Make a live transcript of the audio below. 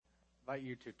invite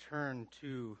you to turn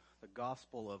to the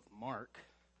Gospel of Mark.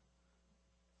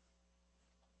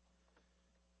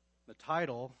 The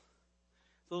title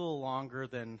is a little longer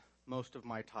than most of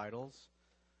my titles.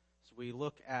 As we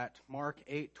look at Mark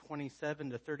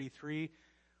 8:27 to 33,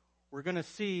 we're going to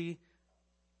see,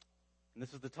 and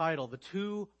this is the title, the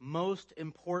two most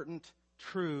important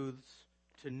truths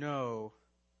to know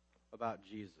about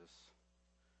Jesus.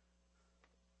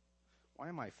 Why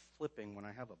am I flipping when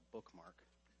I have a bookmark?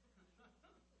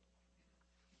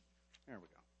 There we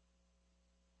go.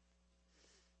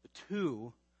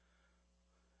 The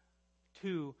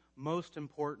two most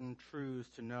important truths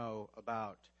to know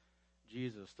about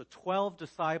Jesus. The 12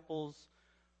 disciples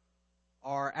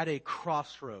are at a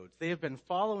crossroads. They have been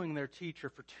following their teacher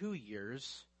for 2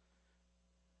 years.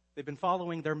 They've been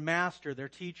following their master, their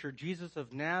teacher, Jesus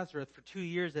of Nazareth, for 2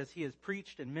 years as he has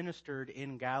preached and ministered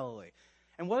in Galilee.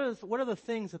 And what are the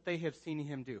things that they have seen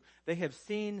him do? They have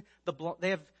seen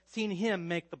him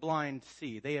make the blind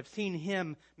see. They have seen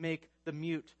him make the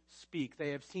mute speak.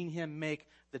 They have seen him make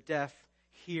the deaf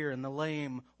hear and the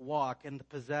lame walk and the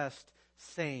possessed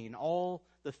sane. All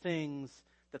the things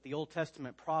that the Old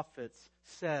Testament prophets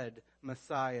said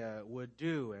Messiah would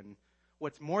do. And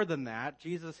what's more than that,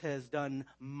 Jesus has done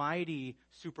mighty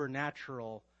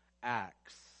supernatural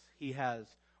acts. He has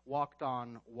walked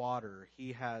on water.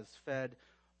 He has fed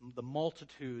the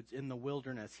multitudes in the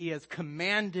wilderness. He has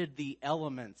commanded the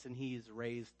elements, and he's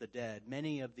raised the dead.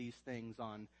 Many of these things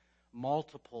on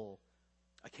multiple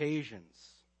occasions.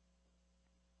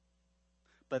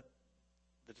 But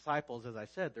the disciples, as I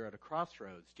said, they're at a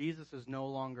crossroads. Jesus is no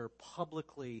longer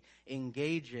publicly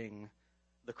engaging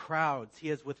the crowds. He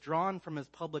has withdrawn from his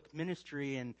public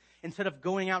ministry, and instead of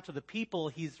going out to the people,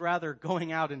 he's rather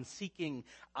going out and seeking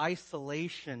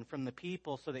isolation from the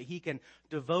people so that he can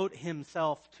devote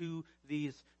himself to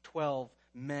these 12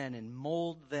 men and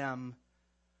mold them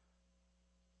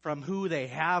from who they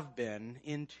have been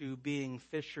into being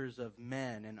fishers of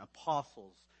men and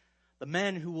apostles, the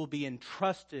men who will be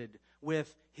entrusted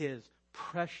with his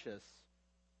precious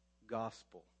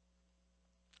gospel.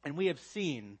 And we have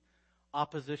seen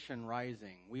opposition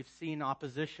rising. We've seen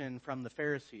opposition from the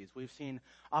Pharisees. We've seen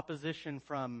opposition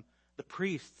from the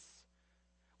priests.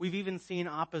 We've even seen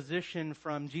opposition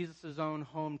from Jesus' own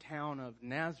hometown of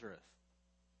Nazareth.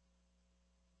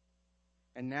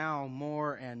 And now,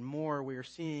 more and more, we are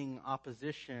seeing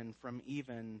opposition from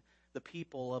even the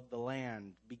people of the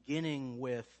land, beginning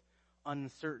with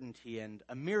uncertainty and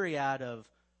a myriad of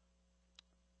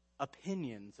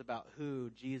opinions about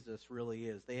who Jesus really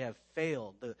is. They have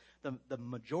failed. The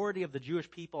majority of the Jewish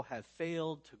people have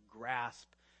failed to grasp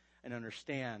and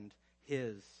understand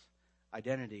his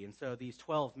identity. And so these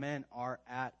 12 men are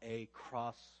at a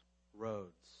crossroads.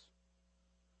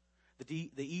 The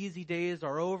easy days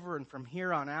are over, and from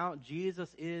here on out,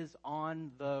 Jesus is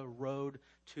on the road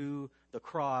to the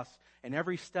cross, and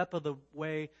every step of the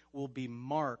way will be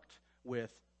marked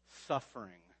with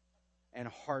suffering and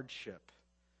hardship.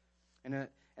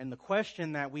 And the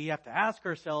question that we have to ask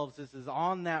ourselves is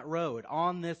on that road,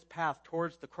 on this path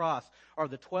towards the cross, are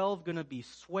the 12 going to be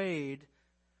swayed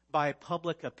by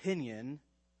public opinion?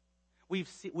 We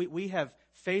have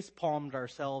face-palmed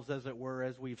ourselves, as it were,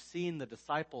 as we've seen the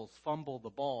disciples fumble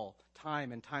the ball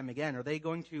time and time again. Are they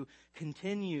going to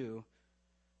continue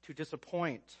to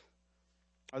disappoint?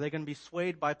 Are they going to be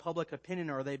swayed by public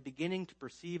opinion, or are they beginning to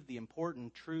perceive the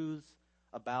important truths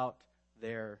about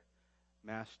their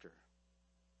master?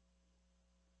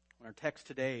 In our text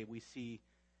today, we see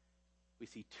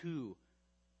two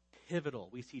pivotal,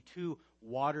 we see two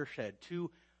watershed, two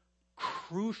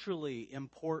crucially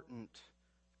important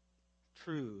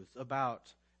truths about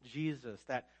Jesus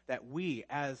that we,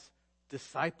 as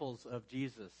disciples of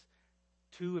Jesus,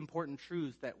 two important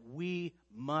truths that we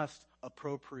must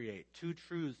appropriate, two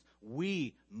truths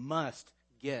we must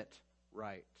get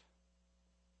right.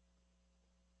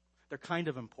 They're kind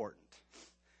of important.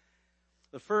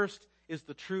 The first is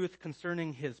the truth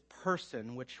concerning his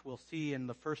person, which we'll see in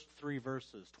the first 3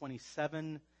 verses,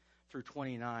 27 through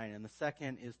 29. And the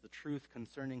second is the truth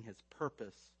concerning his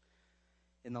purpose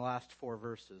in the last 4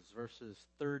 verses, verses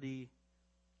 30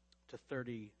 to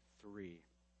 33.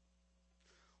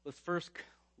 Let's first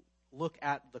look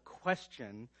at the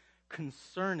question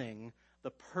concerning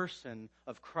the person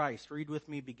of Christ. Read with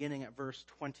me beginning at verse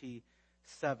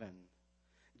 27.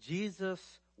 Jesus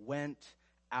went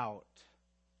out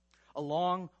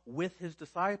along with his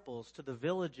disciples to the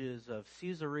villages of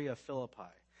Caesarea Philippi.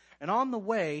 And on the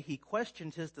way, he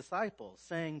questioned his disciples,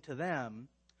 saying to them,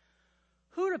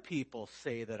 "Who do people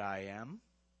say that I am?"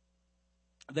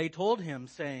 They told him,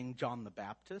 saying, "John the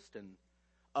Baptist, and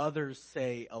others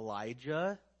say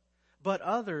Elijah, but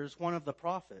others one of the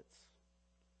prophets.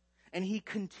 And he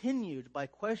continued by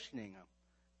questioning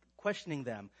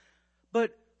them.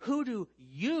 But who do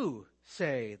you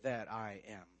say that I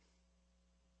am?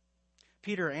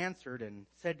 Peter answered and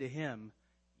said to him,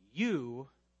 you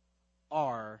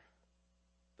are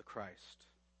the Christ.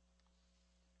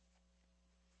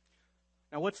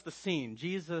 Now what's the scene?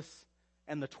 Jesus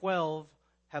and the 12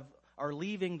 are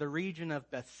leaving the region of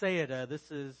Bethsaida.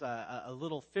 This is a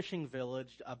little fishing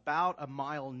village about a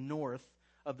mile north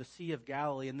of the Sea of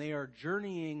Galilee, and they are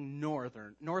journeying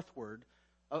northward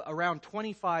around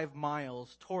 25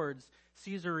 miles towards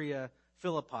Caesarea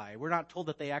Philippi. We're not told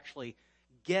that they actually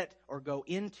get or go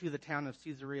into the town of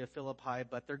Caesarea Philippi,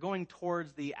 but they're going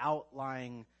towards the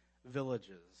outlying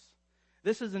villages.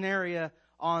 This is an area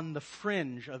on the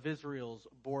fringe of Israel's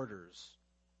borders.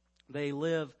 They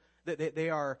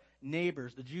are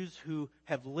neighbors. The Jews who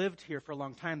have lived here for a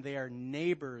long time, they are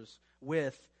neighbors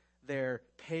with their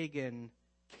pagan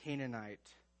Canaanite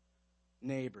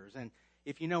neighbors. And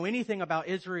if you know anything about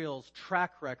Israel's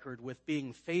track record with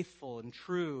being faithful and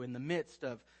true in the midst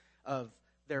of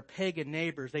their pagan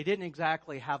neighbors, they didn't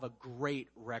exactly have a great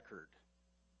record.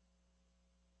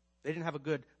 They didn't have a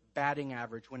good batting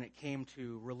average when it came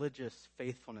to religious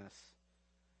faithfulness.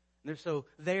 And so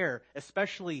there,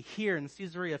 especially here in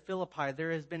Caesarea Philippi,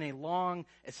 there has been a long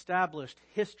established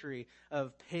history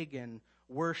of pagan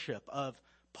worship, of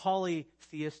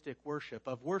polytheistic worship,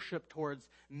 of worship towards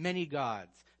many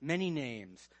gods, many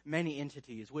names, many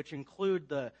entities, which include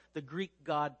the Greek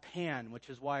god Pan, which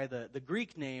is why the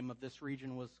Greek name of this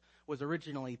region was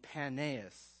originally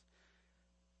Panaeus.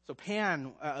 So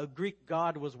Pan, a Greek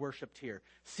god, was worshipped here.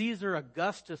 Caesar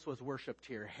Augustus was worshipped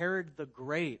here. Herod the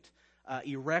Great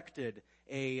erected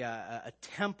a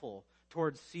temple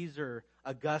towards Caesar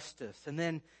Augustus. And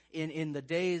then in the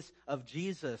days of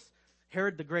Jesus,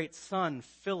 Herod the Great's son,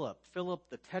 Philip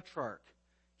the Tetrarch,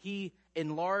 he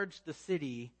enlarged the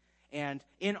city and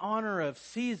in honor of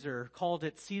Caesar called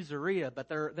it Caesarea, but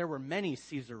there were many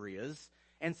Caesareas.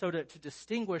 And so to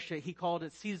distinguish it, he called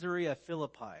it Caesarea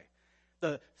Philippi,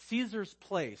 the Caesar's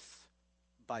place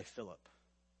by Philip.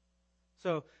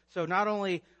 So not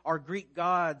only are Greek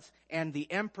gods and the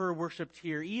emperor worshipped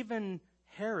here, even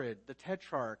Herod the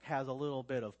Tetrarch has a little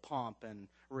bit of pomp and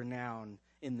renown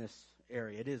in this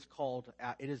area. It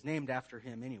is named after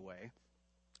him anyway.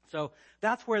 So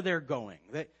that's where they're going.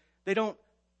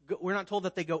 We're not told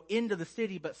that they go into the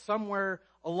city, but somewhere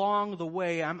along the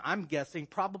way, I'm guessing,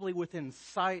 probably within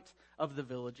sight of the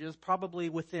villages, probably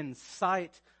within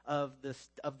sight of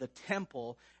the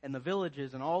temple and the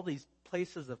villages and all these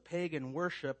places of pagan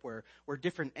worship where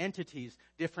different entities,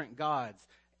 different gods,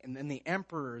 and the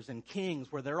emperors and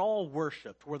kings, where they're all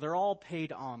worshipped, where they're all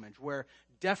paid homage, where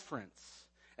deference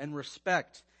and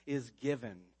respect is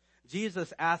given.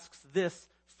 Jesus asks this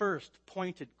first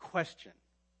pointed question: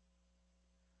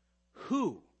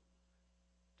 who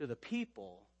do the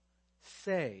people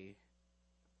say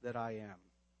that I am?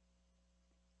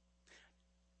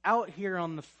 Out here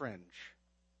on the fringe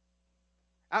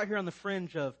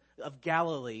of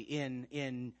Galilee,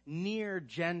 in near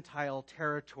Gentile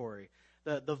territory,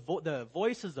 the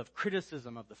voices of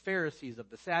criticism of the Pharisees,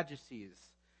 of the Sadducees,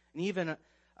 and even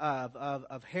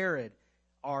of Herod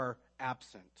are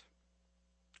absent.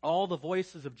 All the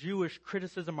voices of Jewish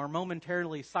criticism are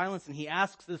momentarily silenced, and he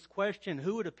asks this question: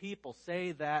 who do people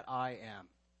say that I am?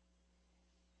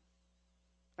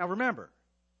 Now remember,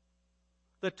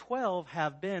 the 12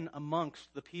 have been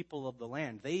amongst the people of the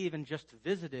land. They even just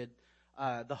visited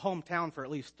the hometown for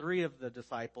at least 3 of the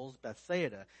disciples,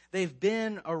 Bethsaida. They've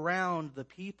been around the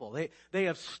people. They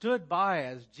have stood by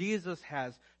as Jesus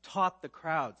has taught the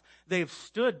crowds. They've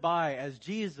stood by as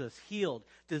Jesus healed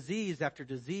disease after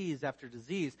disease after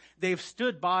disease. They've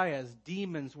stood by as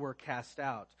demons were cast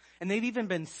out. And they've even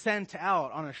been sent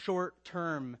out on a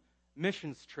short-term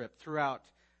missions trip throughout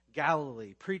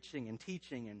Galilee, preaching and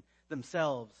teaching and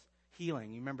themselves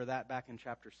healing. You remember that back in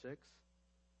chapter 6?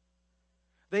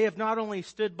 They have not only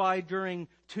stood by during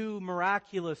 2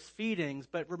 miraculous feedings,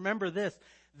 but remember this: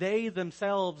 they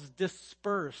themselves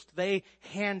dispersed. They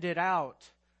handed out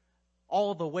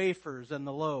all the wafers and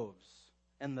the loaves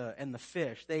and the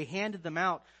fish. They handed them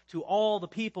out to all the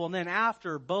people. And then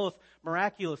after both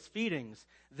miraculous feedings,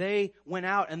 they went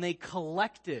out and they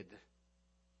collected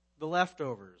the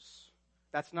leftovers.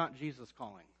 That's not Jesus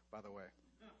calling, by the way.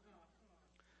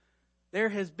 There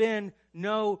has been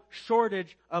no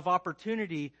shortage of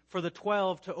opportunity for the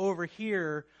 12 to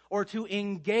overhear or to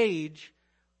engage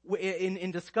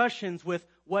in discussions with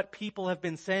what people have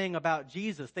been saying about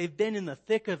Jesus. They've been in the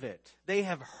thick of it. They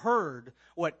have heard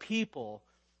what people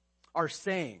are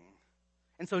saying.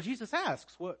 And so Jesus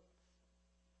asks, what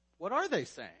What are they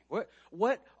saying?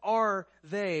 What are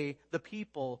they, the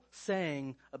people,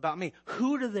 saying about me?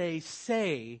 Who do they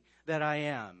say that I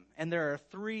am? And there are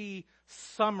three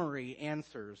summary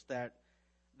answers that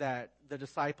the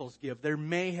disciples give. There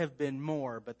may have been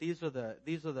more, but these are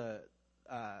the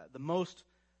most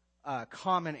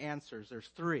common answers.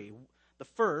 There's three. The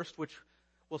first, which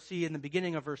we'll see in the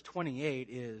beginning of verse 28,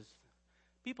 is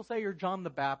people say you're John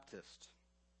the Baptist.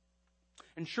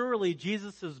 And surely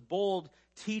Jesus' bold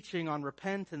teaching on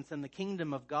repentance and the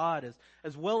kingdom of God,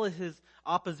 as well as his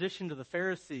opposition to the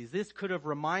Pharisees, this could have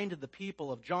reminded the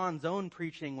people of John's own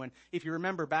preaching when, if you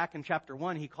remember back in chapter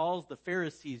 1, he calls the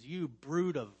Pharisees, you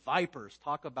brood of vipers.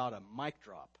 Talk about a mic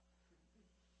drop.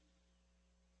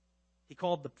 He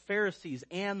called the Pharisees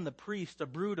and the priests a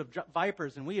brood of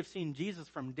vipers, and we have seen Jesus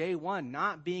from day one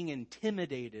not being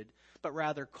intimidated, but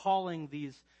rather calling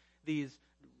these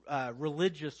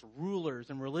religious rulers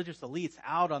and religious elites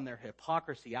out on their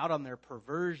hypocrisy, out on their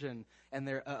perversion and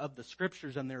of the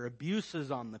scriptures and their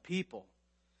abuses on the people.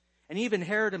 And even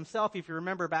Herod himself, if you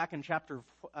remember back in chapter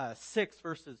 6,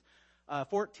 verses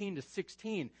 14 to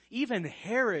 16, even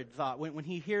Herod thought when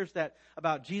he hears that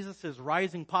about Jesus'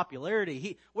 rising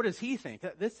popularity, what does he think?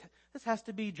 This has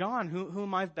to be John,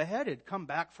 whom I've beheaded, come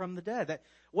back from the dead.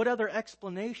 What other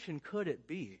explanation could it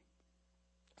be?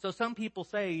 So some people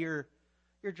say you're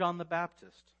John the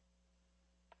Baptist.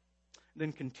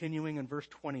 Then continuing in verse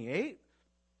 28,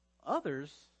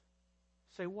 others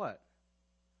say what?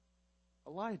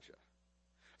 Elijah.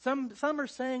 Some are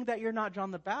saying that you're not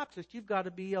John the Baptist, you've got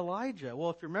to be Elijah.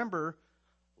 Well, if you remember,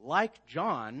 like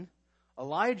John,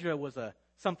 Elijah was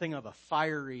something of a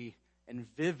fiery and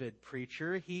vivid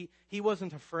preacher. He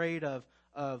wasn't afraid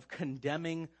of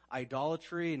condemning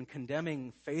idolatry and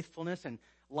condemning faithfulness. And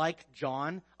like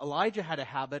John, Elijah had a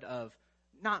habit of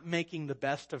not making the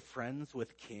best of friends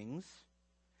with kings.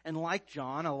 And like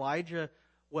John, Elijah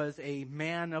was a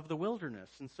man of the wilderness.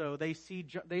 And so they see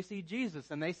Jesus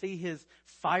and they see his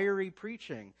fiery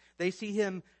preaching. They see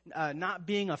him not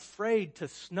being afraid to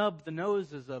snub the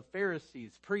noses of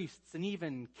Pharisees, priests, and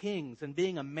even kings, and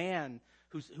being a man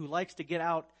who likes to get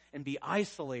out and be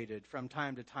isolated from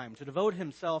time to time, to devote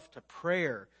himself to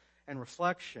prayer and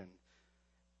reflection.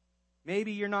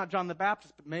 Maybe you're not John the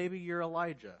Baptist, but maybe you're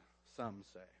Elijah, some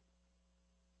say.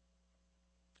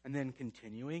 And then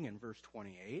continuing in verse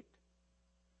 28,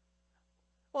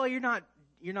 well, you're not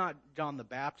John the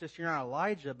Baptist, you're not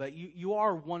Elijah, but you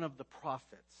are one of the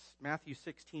prophets. Matthew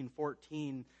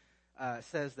 16:14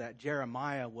 says that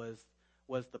Jeremiah was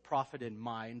the prophet in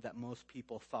mind that most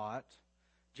people thought.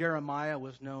 Jeremiah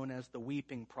was known as the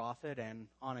weeping prophet, and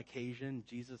on occasion,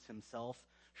 Jesus himself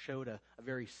showed a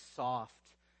very soft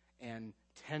and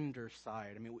tender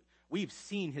side. I mean, we've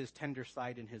seen his tender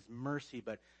side in his mercy,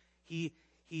 but he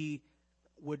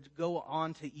would go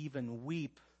on to even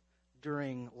weep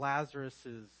during Lazarus'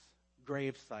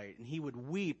 gravesite. And he would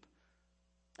weep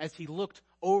as he looked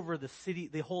over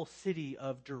the whole city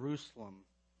of Jerusalem.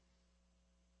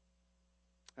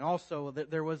 And also,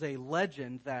 there was a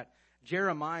legend that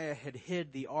Jeremiah had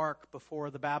hid the ark before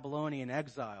the Babylonian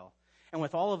exile. And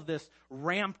with all of this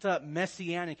ramped up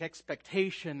messianic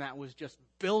expectation that was just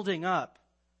building up,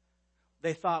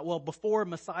 they thought, well, before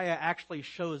Messiah actually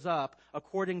shows up,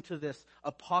 according to this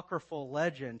apocryphal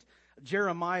legend,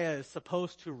 Jeremiah is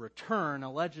supposed to return,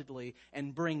 allegedly,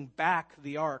 and bring back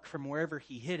the ark from wherever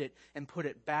he hid it and put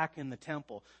it back in the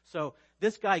temple. So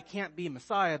this guy can't be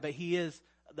Messiah, but he is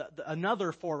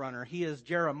another forerunner. He is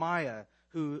Jeremiah,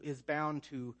 who is bound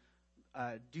to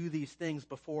do these things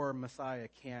before Messiah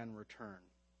can return.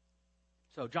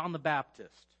 So John the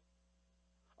Baptist,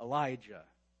 Elijah,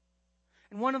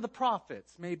 and one of the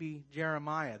prophets, maybe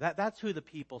Jeremiah. That's who the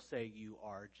people say you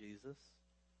are, Jesus.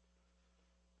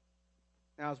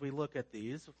 Now, as we look at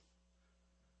these,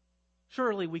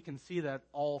 surely we can see that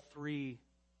all three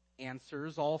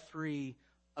answers, all three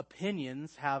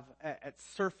opinions have, at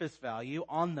surface value,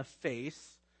 on the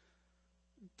face,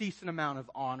 decent amount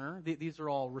of honor. These are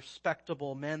all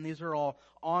respectable men. These are all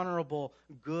honorable,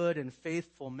 good, and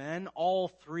faithful men. All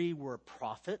three were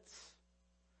prophets.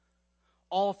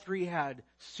 All three had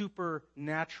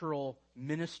supernatural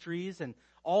ministries, and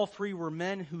all three were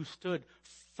men who stood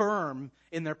firm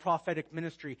in their prophetic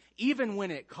ministry, even when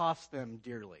it cost them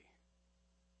dearly.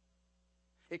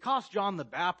 It cost John the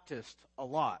Baptist a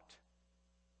lot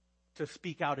to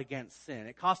speak out against sin.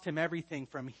 It cost him everything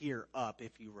from here up,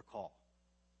 if you recall.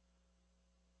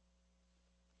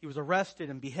 He was arrested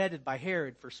and beheaded by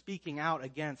Herod for speaking out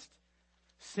against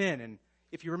sin. And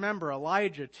if you remember,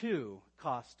 Elijah too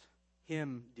cost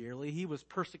him dearly. He was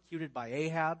persecuted by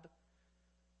Ahab.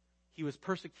 He was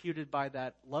persecuted by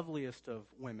that loveliest of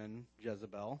women,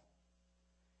 Jezebel.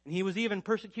 And he was even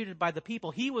persecuted by the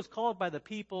people. He was called by the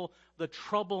people the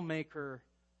troublemaker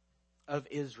of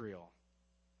Israel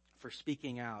for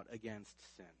speaking out against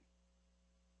sin.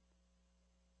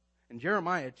 And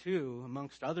Jeremiah, too,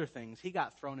 amongst other things, he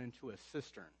got thrown into a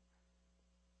cistern,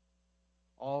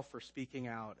 all for speaking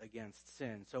out against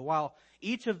sin. So while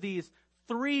each of these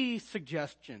three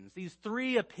suggestions, these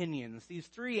three opinions, these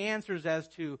three answers as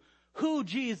to who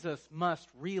Jesus must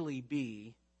really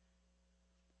be,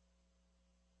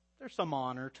 there's some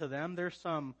honor to them, there's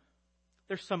some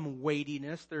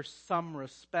weightiness, there's some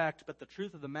respect, but the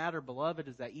truth of the matter, beloved,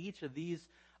 is that each of these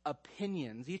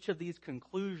opinions, each of these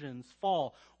conclusions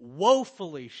fall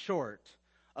woefully short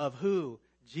of who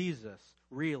Jesus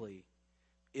really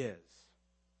is.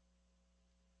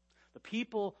 The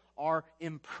people are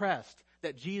impressed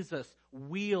that Jesus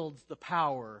wields the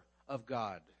power of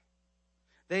God.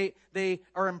 They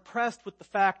are impressed with the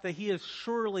fact that he is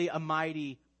surely a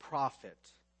mighty prophet.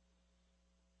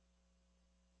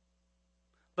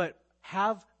 But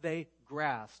have they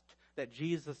grasped that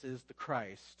Jesus is the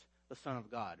Christ, the Son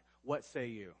of God? What say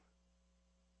you?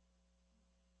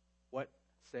 What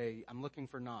say? I'm looking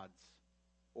for nods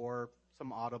or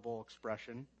some audible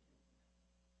expression.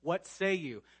 What say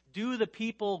you? Do the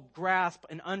people grasp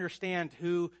and understand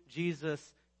who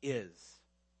Jesus is?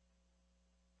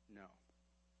 No.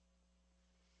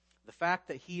 The fact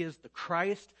that he is the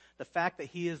Christ, the fact that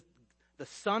he is the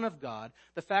Son of God,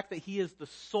 the fact that he is the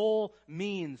sole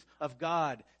means of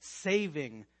God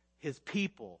saving his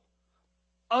people,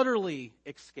 utterly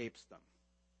escapes them.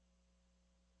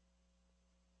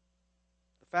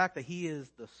 The fact that he is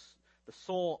the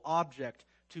sole object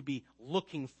to be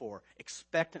looking for,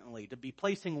 expectantly, to be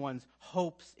placing one's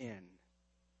hopes in,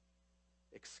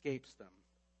 escapes them.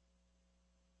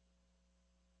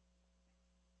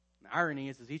 The irony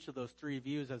is each of those three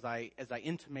views, as I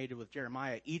intimated with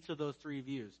Jeremiah, each of those three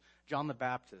views, John the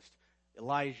Baptist,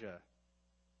 Elijah,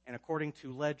 and according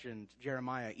to legend,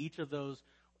 Jeremiah, each of those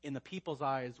in the people's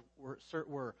eyes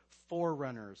were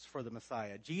forerunners for the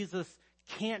Messiah. Jesus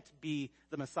can't be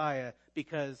the Messiah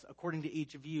because, according to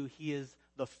each view, he is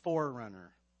the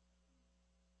forerunner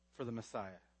for the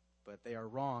Messiah. But they are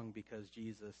wrong because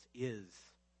Jesus is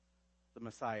the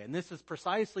Messiah. And this is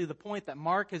precisely the point that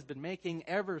Mark has been making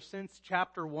ever since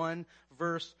chapter 1,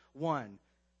 verse 1.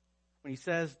 When he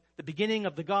says, the beginning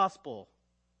of the gospel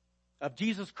of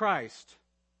Jesus Christ,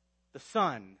 the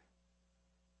Son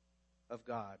of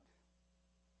God.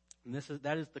 And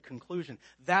that is the conclusion.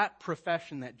 That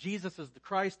profession that Jesus is the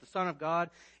Christ, the Son of God,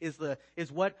 is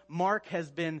what Mark has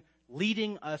been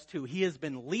leading us to. He has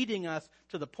been leading us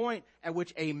to the point at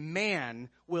which a man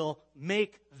will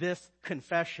make this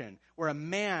confession, where a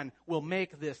man will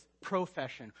make this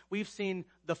profession. We've seen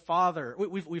the Father,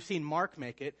 we've seen Mark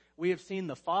make it. We have seen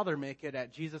the Father make it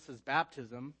at Jesus'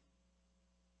 baptism.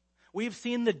 We've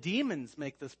seen the demons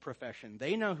make this profession.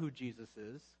 They know who Jesus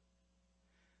is.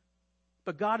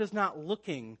 But God is not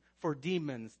looking for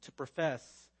demons to profess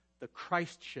the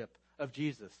Christship of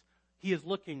Jesus. He is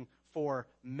looking for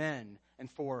men and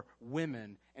for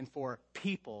women and for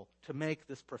people to make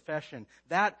this profession.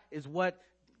 That is what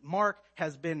Mark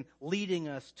has been leading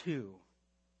us to.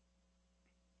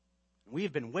 We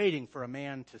have been waiting for a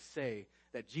man to say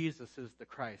that Jesus is the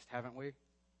Christ, haven't we?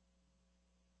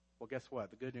 Well, guess what?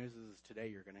 The good news is today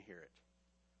you're going to hear it.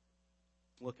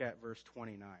 Look at verse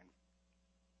 29.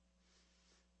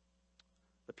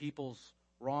 The people's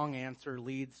wrong answer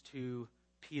leads to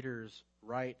Peter's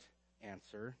right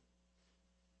answer.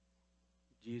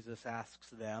 Jesus asks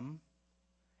them,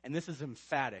 and this is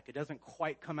emphatic. It doesn't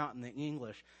quite come out in the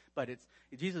English, but it's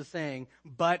Jesus saying,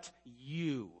 but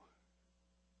you.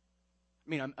 I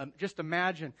mean, just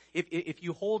imagine if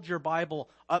you hold your Bible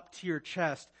up to your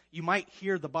chest, you might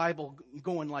hear the Bible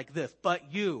going like this.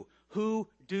 But you, who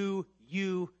do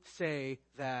you say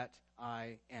that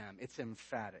I am? It's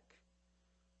emphatic.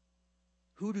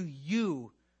 Who do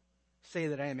you say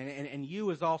that I am? And you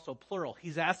is also plural.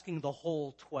 He's asking the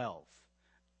whole 12.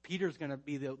 Peter's going to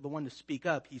be the one to speak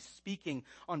up. He's speaking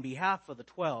on behalf of the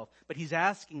 12, but he's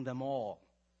asking them all.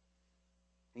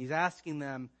 And he's asking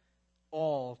them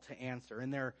all to answer.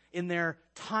 In their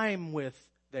time with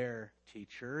their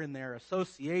teacher, in their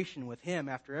association with him,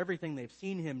 after everything they've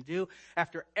seen him do,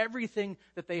 after everything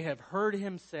that they have heard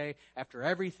him say, after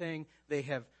everything they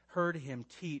have heard him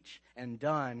teach and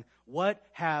done, what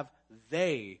have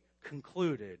they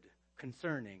concluded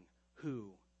concerning who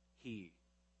he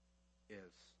is?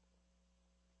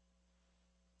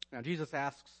 Now, Jesus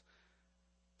asks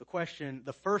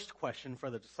the first question for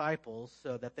the disciples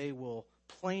so that they will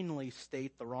plainly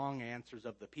state the wrong answers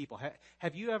of the people.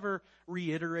 Have you ever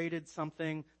reiterated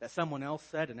something that someone else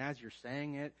said, and as you're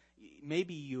saying it,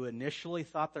 maybe you initially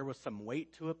thought there was some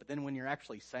weight to it, but then when you're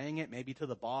actually saying it, maybe to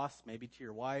the boss, maybe to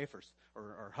your wife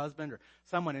or husband or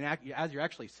someone, and as you're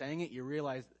actually saying it, you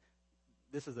realize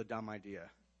this is a dumb idea.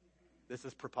 This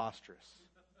is preposterous.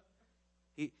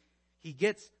 He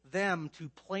gets them to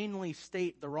plainly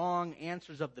state the wrong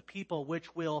answers of the people,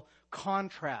 which will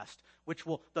contrast, which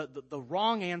will, the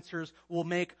wrong answers will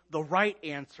make the right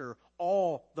answer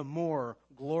all the more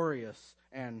glorious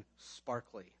and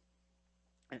sparkly.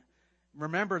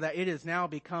 Remember that it is now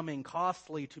becoming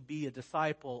costly to be a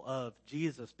disciple of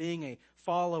Jesus. Being a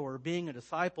follower, being a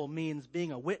disciple means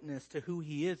being a witness to who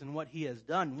he is and what he has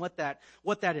done. What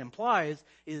that implies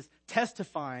is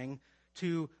testifying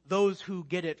to those who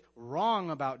get it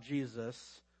wrong about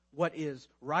Jesus, what is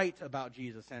right about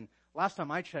Jesus. And last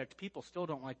time I checked, people still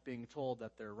don't like being told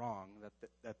that they're wrong,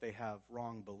 that they have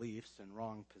wrong beliefs and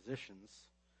wrong positions.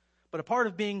 But a part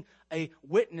of being a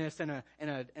witness and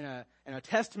a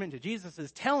testament to Jesus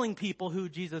is telling people who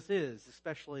Jesus is,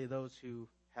 especially those who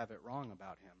have it wrong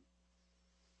about him.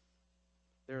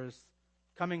 There's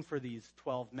coming for these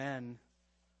 12 men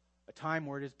a time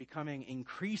where it is becoming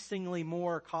increasingly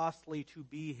more costly to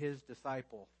be his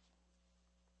disciple.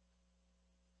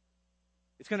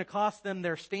 It's going to cost them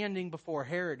their standing before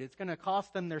Herod. It's going to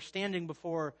cost them their standing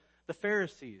before the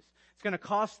Pharisees. It's going to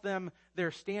cost them their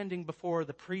standing before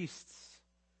the priests.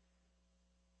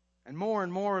 And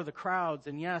more the crowds,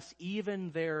 and yes,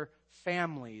 even their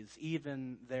families,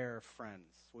 even their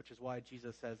friends. Which is why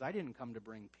Jesus says, I didn't come to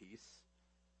bring peace.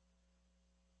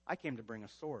 I came to bring a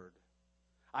sword.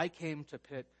 I came to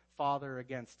pit father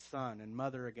against son, and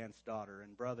mother against daughter,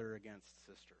 and brother against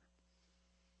sister.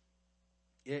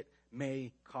 It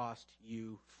may cost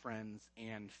you friends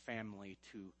and family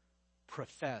to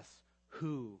profess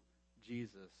who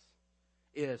Jesus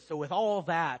is. So with all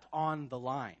that on the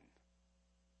line,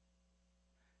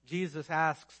 Jesus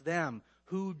asks them,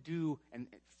 who do, and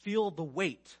feel the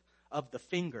weight of the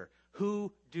finger,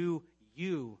 who do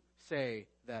you say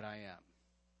that I am?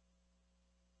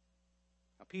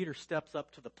 Now Peter steps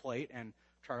up to the plate, and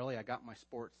Charlie, I got my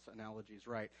sports analogies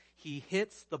right. He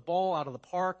hits the ball out of the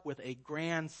park with a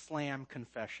grand slam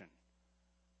confession.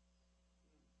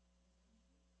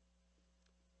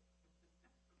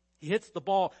 He hits the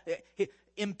ball.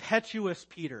 Impetuous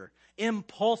Peter,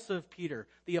 impulsive Peter,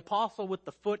 the apostle with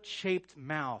the foot-shaped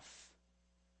mouth,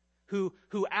 who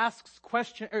asks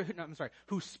question,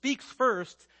 who speaks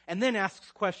first and then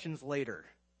asks questions later.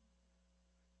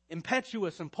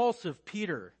 Impetuous, impulsive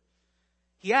Peter.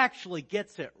 He actually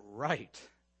gets it right.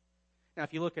 Now,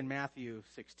 if you look in Matthew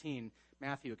 16,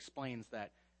 Matthew explains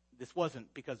that this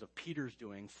wasn't because of Peter's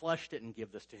doing. Flesh didn't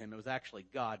give this to him. It was actually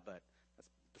God, but that's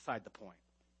beside the point.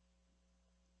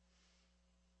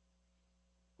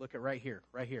 Look at right here,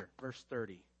 verse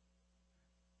 30.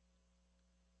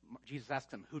 Jesus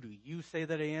asks him, who do you say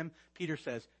that I am? Peter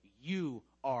says, you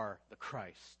are the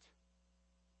Christ.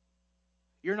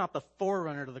 You're not the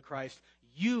forerunner to the Christ.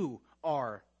 You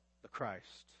are the Christ.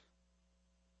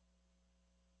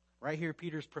 Right here,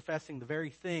 Peter's professing the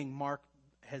very thing Mark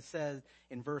has said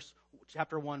in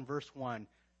chapter 1, verse 1.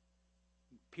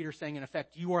 Peter's saying, in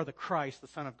effect, you are the Christ, the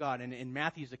Son of God. And in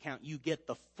Matthew's account, you get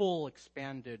the full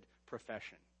expanded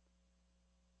profession.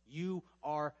 You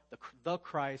are the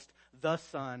Christ, the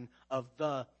Son of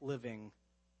the living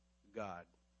God.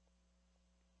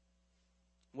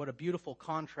 What a beautiful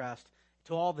contrast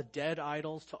to all the dead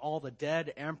idols, to all the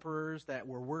dead emperors that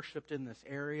were worshipped in this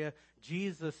area.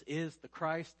 Jesus is the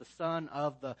Christ, the Son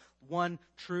of the one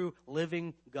true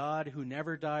living God who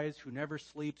never dies, who never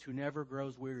sleeps, who never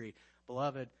grows weary.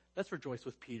 Beloved, let's rejoice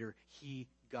with Peter. He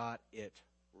got it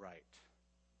right.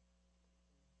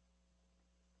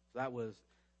 So that was,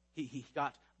 he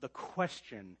got the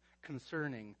question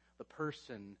concerning the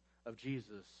person of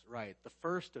Jesus right. The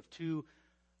first of two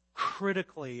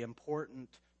critically important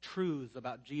truths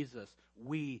about Jesus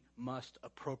we must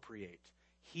appropriate.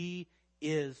 He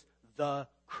is the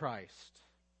Christ,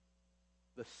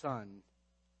 the Son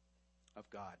of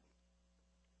God.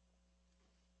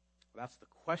 That's the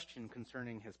question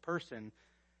concerning his person.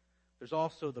 There's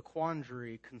also the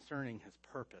quandary concerning his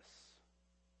purpose.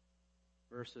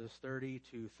 Verses 30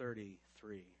 to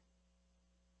 33.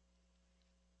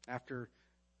 After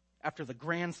the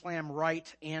grand slam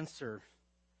right answer,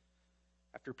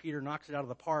 after Peter knocks it out of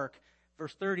the park,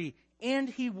 verse 30, and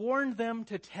he warned them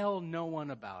to tell no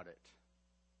one about it.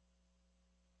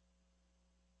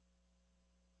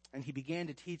 And he began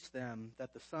to teach them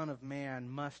that the Son of Man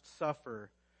must suffer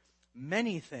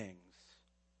many things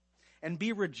and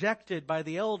be rejected by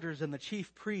the elders and the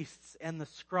chief priests and the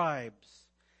scribes,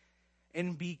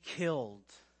 and be killed,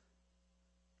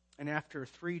 and after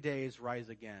 3 days rise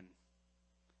again."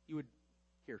 You would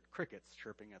hear crickets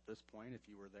chirping at this point if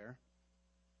you were there.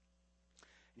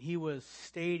 And he was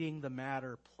stating the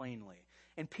matter plainly.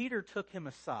 And Peter took him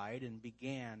aside and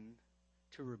began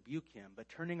to rebuke him. But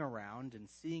turning around and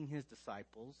seeing his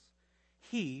disciples,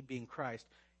 he, being Christ,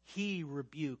 he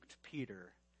rebuked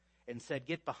Peter and said,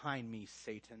 "Get behind me,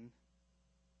 Satan.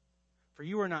 For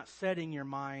you are not setting your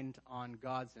mind on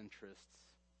God's interests,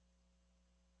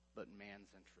 but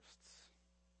man's interests."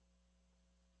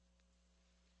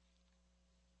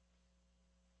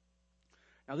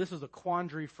 Now, this is a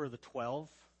quandary for the 12.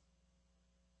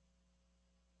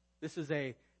 This is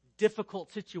a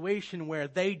difficult situation where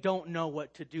they don't know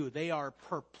what to do. They are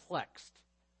perplexed.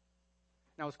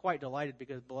 And I was quite delighted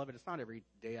because, beloved, it's not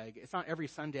every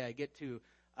Sunday I get to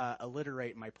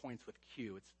alliterate my points with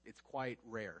Q. It's quite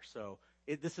rare. So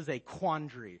this is a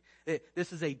quandary.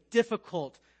 This is a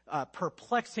difficult,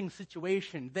 perplexing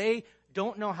situation. They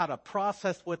don't know how to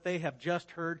process what they have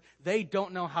just heard. They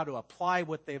don't know how to apply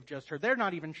what they've just heard. They're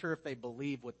not even sure if they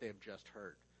believe what they've just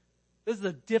heard. This is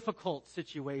a difficult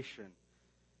situation.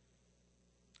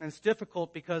 And it's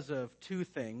difficult because of two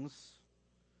things.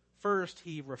 First,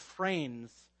 he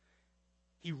refrains,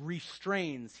 he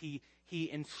restrains, he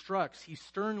instructs, he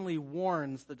sternly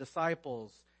warns the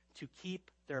disciples to keep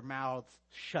their mouths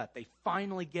shut. They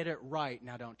finally get it right.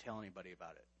 Now don't tell anybody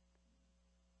about it.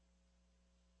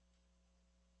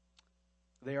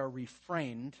 They are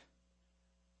refrained.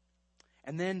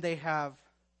 And then they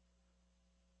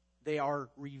are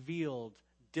revealed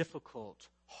difficult,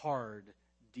 hard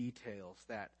details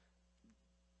that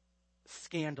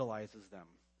scandalizes them.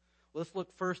 Let's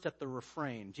look first at the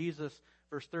refrain.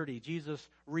 Verse 30, Jesus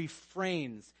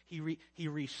refrains. He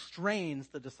restrains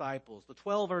the disciples. The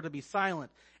 12 are to be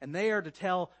silent, and they are to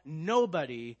tell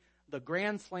nobody the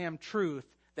grand slam truth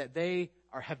that they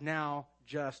have now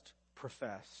just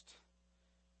professed.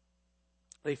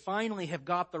 They finally have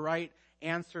got the right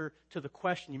answer to the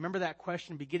question. You remember that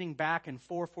question beginning back in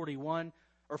 441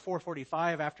 or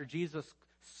 445 after Jesus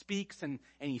speaks and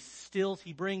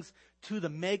he brings to the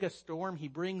mega storm, he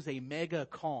brings a mega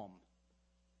calm.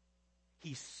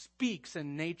 He speaks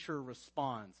and nature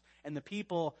responds. And the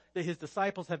people that his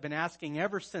disciples have been asking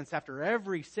ever since, after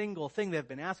every single thing they've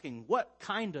been asking, what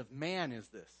kind of man is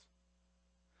this?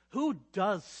 Who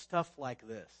does stuff like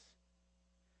this?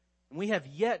 And we have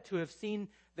yet to have seen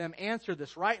them answer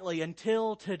this rightly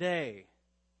until today.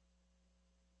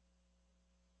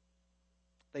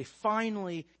 They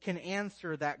finally can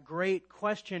answer that great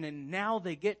question, and now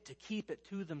they get to keep it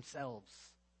to themselves.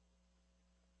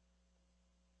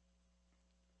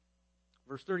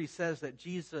 Verse 30 says that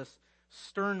Jesus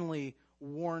sternly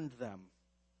warned them.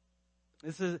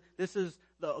 This is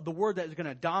the word that is going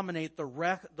to dominate the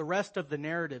rest of the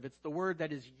narrative. It's the word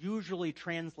that is usually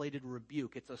translated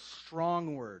rebuke. It's a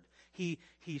strong word. He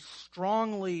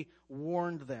strongly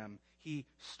warned them. He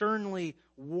sternly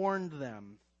warned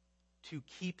them to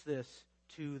keep this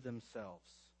to themselves.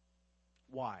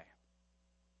 Why?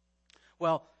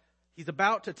 Well, he's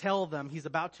about to tell them, he's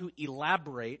about to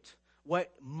elaborate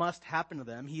what must happen to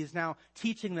them. He is now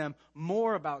teaching them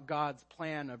more about God's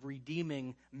plan of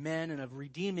redeeming men and of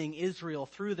redeeming Israel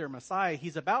through their Messiah.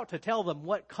 He's about to tell them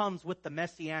what comes with the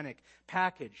messianic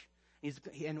package.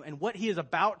 And what he is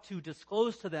about to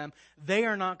disclose to them, they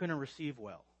are not going to receive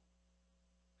well.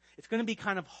 It's going to be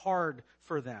kind of hard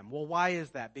for them. Well, why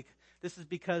is that? This is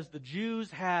because the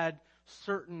Jews had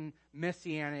certain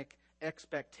messianic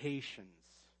expectations.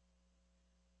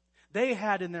 They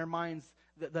had in their minds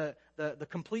the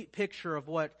complete picture of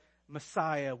what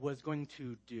Messiah was going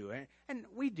to do. And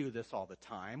we do this all the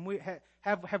time.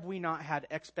 Have we not had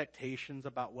expectations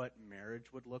about what marriage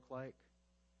would look like?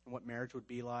 And what marriage would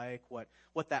be like? What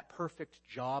that perfect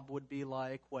job would be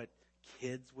like? What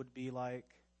kids would be like?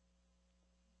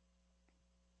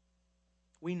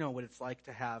 We know what it's like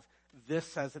to have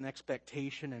this as an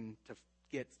expectation and to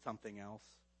get something else.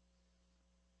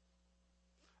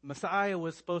 Messiah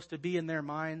was supposed to be in their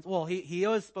minds. Well, he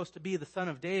was supposed to be the son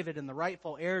of David and the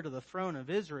rightful heir to the throne of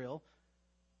Israel.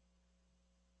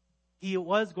 He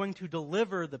was going to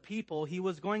deliver the people. He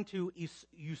was going to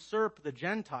usurp the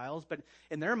Gentiles. But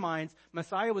in their minds,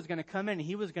 Messiah was going to come in and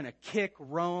he was going to kick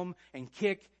Rome and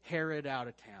kick Herod out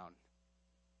of town.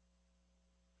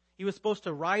 He was supposed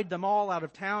to ride them all out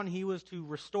of town. He was to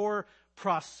restore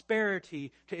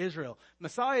prosperity to Israel.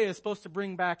 Messiah is supposed to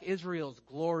bring back Israel's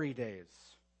glory days.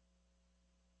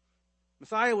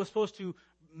 Messiah was supposed to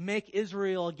make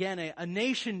Israel again a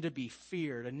nation to be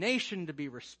feared, a nation to be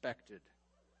respected.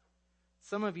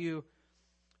 Some of you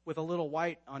with a little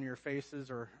white on your faces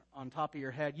or on top of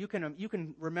your head, you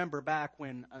can remember back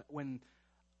when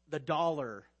the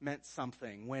dollar meant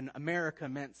something, when America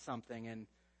meant something, and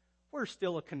we're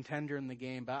still a contender in the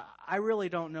game, but I really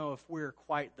don't know if we're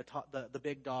quite the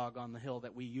big dog on the hill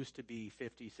that we used to be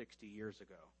 50, 60 years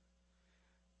ago.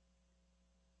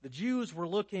 The Jews were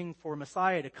looking for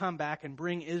Messiah to come back and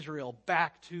bring Israel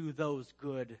back to those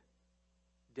good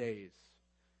days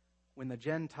when the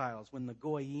Gentiles, when the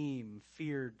Goyim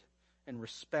feared and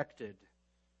respected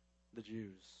the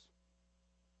Jews.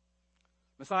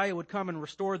 Messiah would come and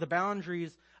restore the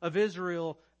boundaries of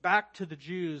Israel back to the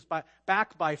Jews,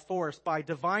 back by force, by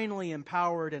divinely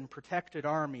empowered and protected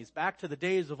armies, back to the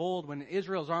days of old when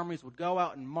Israel's armies would go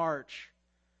out and march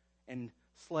and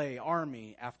slay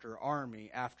army after army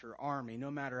after army,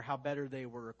 no matter how better they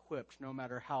were equipped, no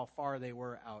matter how far they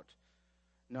were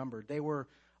outnumbered. They were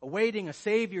awaiting a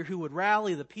Savior who would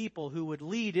rally the people, who would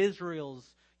lead Israel's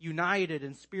united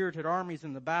and spirited armies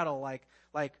in the battle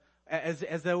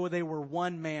as though they were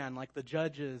one man, like the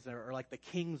judges or like the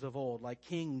kings of old, like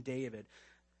King David.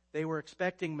 They were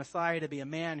expecting Messiah to be a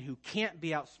man who can't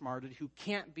be outsmarted, who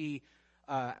can't be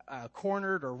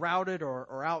cornered or routed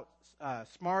or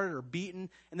outsmarted or beaten.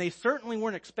 And they certainly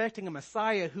weren't expecting a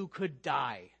Messiah who could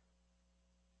die.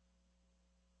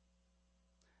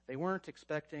 They weren't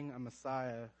expecting a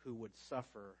Messiah who would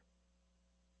suffer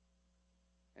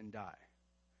and die.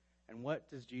 And what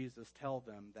does Jesus tell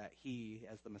them that he,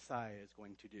 as the Messiah, is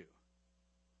going to do?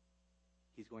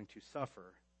 He's going to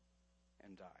suffer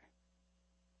and die.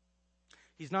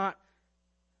 He's not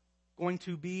going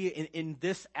to be in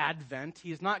this Advent.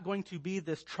 He's not going to be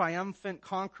this triumphant,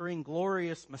 conquering,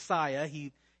 glorious Messiah.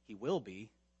 He will be.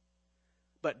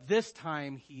 But this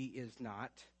time he is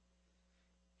not.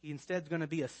 He instead is going to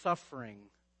be a suffering,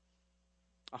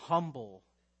 a humble,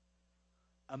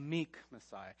 a meek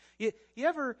Messiah. You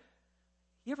ever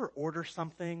order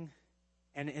something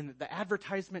and the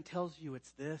advertisement tells you it's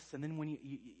this, and then when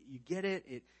you get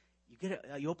it,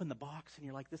 you open the box and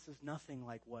you're like, this is nothing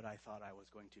like what I thought I was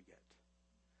going to get.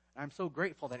 And I'm so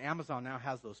grateful that Amazon now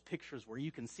has those pictures where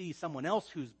you can see someone else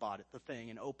who's bought the thing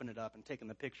and open it up and taken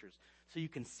the pictures, so you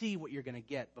can see what you're going to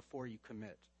get before you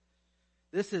commit.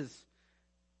 This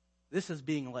is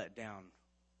being let down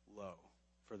low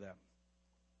for them.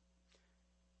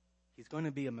 He's going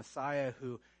to be a Messiah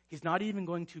who, he's not even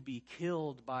going to be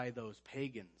killed by those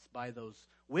pagans, by those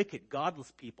wicked,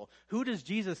 godless people. Who does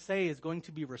Jesus say is going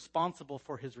to be responsible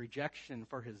for his rejection,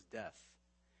 for his death?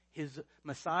 His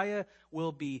Messiah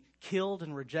will be killed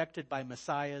and rejected by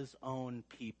Messiah's own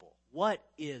people. What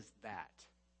is that?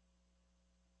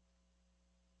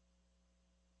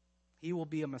 He will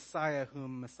be a Messiah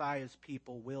whom Messiah's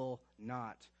people will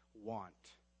not want.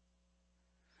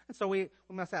 And so we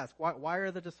must ask, why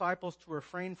are the disciples to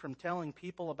refrain from telling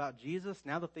people about Jesus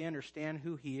now that they understand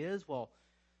who he is? Well,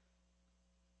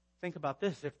 think about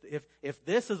this. If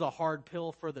this is a hard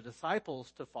pill for the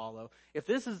disciples to follow, if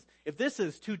this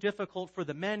is too difficult for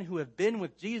the men who have been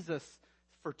with Jesus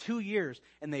for 2 years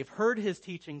and they've heard his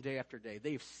teaching day after day,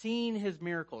 they've seen his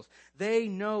miracles, they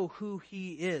know who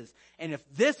he is. And if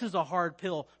this is a hard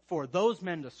pill for those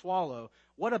men to swallow,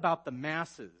 what about the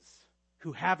masses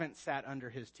who haven't sat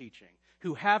under his teaching,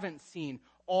 who haven't seen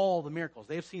all the miracles?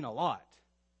 They've seen a lot.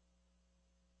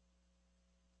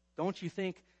 Don't you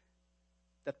think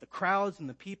that the crowds and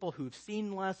the people who've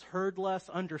seen less, heard less,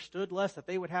 understood less, that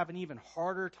they would have an even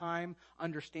harder time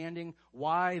understanding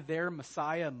why their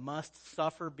Messiah must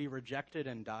suffer, be rejected,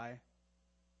 and die?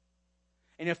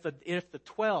 And if the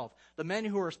 12, the men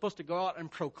who are supposed to go out and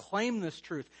proclaim this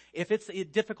truth, if it's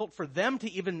difficult for them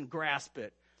to even grasp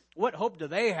it, what hope do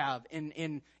they have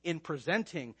in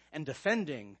presenting and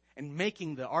defending and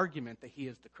making the argument that he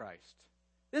is the Christ?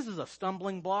 This is a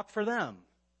stumbling block for them.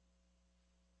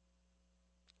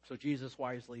 So Jesus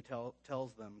wisely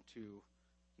tells them to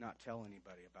not tell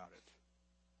anybody about it.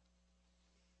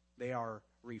 They are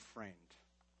refrained.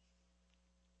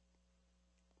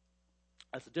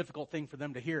 That's a difficult thing for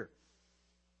them to hear.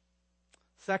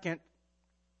 Second,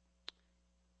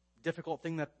 difficult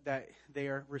thing that they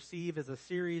receive is a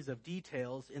series of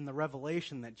details in the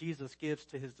revelation that Jesus gives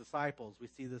to his disciples. We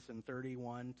see this in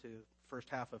 31 to first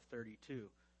half of 32.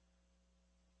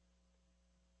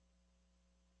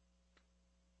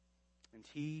 And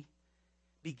he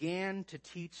began to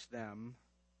teach them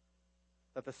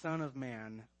that the Son of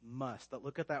Man must.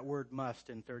 Look at that word must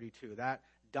in 32. That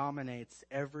dominates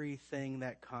everything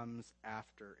that comes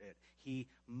after it. He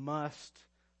must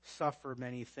suffer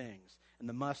many things. And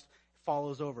the must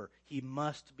follows over. He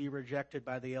must be rejected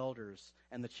by the elders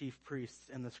and the chief priests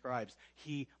and the scribes.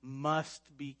 He must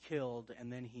be killed,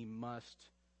 and then he must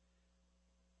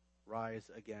rise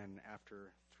again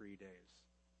after 3 days.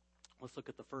 Let's look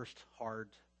at the first hard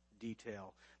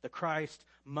detail. The Christ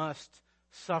must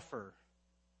suffer.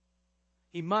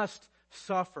 He must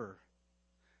suffer.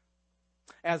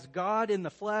 As God in the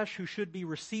flesh, who should be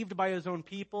received by his own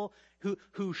people,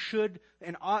 who should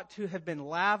and ought to have been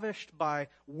lavished by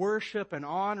worship and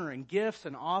honor and gifts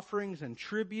and offerings and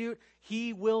tribute,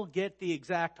 he will get the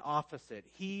exact opposite.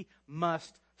 He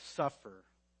must suffer.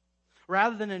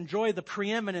 Rather than enjoy the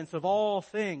preeminence of all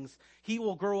things, he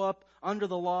will grow up under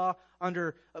the law,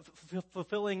 under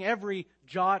fulfilling every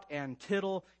jot and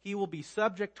tittle. He will be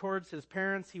subject towards his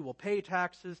parents. He will pay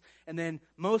taxes, and then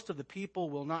most of the people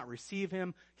will not receive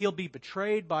him. He'll be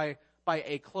betrayed by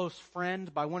a close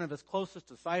friend, by one of his closest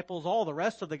disciples. All the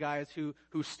rest of the guys who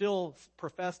still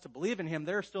profess to believe in him,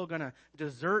 they're still going to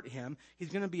desert him.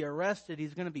 He's going to be arrested.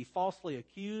 He's going to be falsely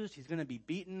accused. He's going to be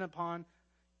beaten upon,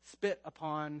 spit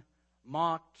upon,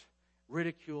 mocked,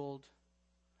 ridiculed,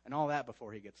 and all that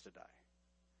before he gets to die.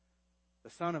 The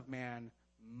Son of Man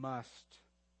must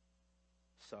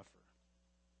suffer.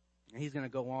 And he's going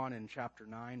to go on in chapter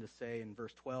 9 to say in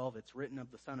verse 12, it's written of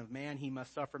the Son of Man, he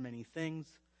must suffer many things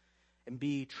and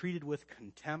be treated with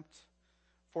contempt.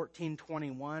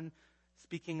 14:21,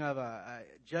 speaking of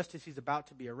just as he's about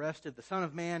to be arrested, the Son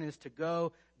of Man is to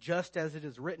go just as it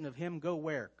is written of him. Go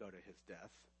where? Go to his death.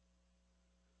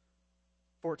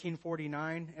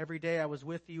 14:49, every day I was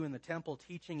with you in the temple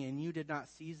teaching, and you did not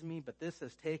seize me, but this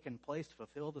has taken place to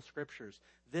fulfill the scriptures.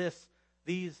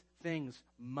 These things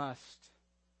must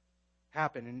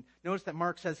happen. And notice that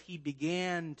Mark says he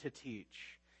began to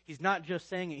teach. He's not just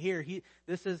saying it here.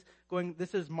 This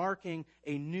is marking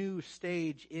a new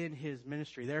stage in his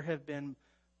ministry. There have been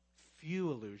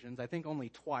few allusions, I think only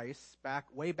twice,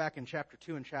 way back in chapter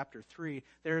 2 and chapter 3,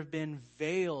 there have been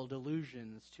veiled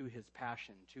allusions to his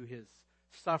passion, to his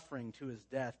suffering, to his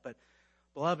death. But,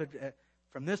 beloved,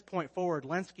 from this point forward,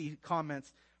 Lenski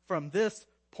comments, from this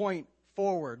point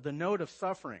forward, the note of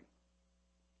suffering,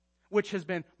 which has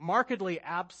been markedly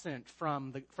absent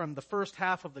from the first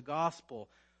half of the gospel,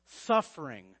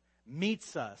 suffering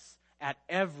meets us at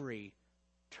every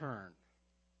turn.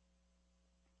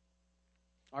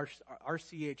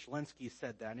 R.C.H. Lenski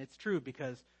said that, and it's true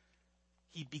because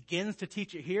he begins to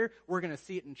teach it here. We're going to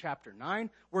see it in chapter 9.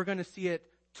 We're going to see it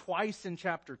twice in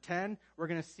chapter 10. We're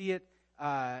going to see it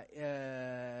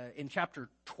in chapter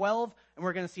 12, and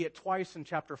we're going to see it twice in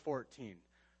chapter 14.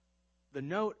 The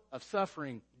note of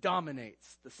suffering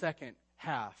dominates the second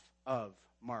half of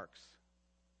Mark's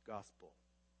gospel.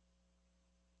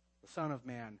 The Son of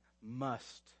Man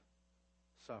must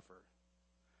suffer.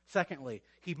 Secondly,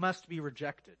 he must be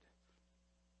rejected.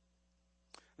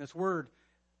 This word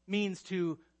means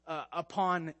to,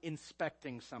 upon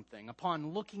inspecting something,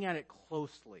 upon looking at it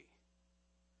closely,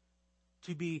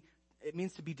 it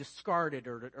means to be discarded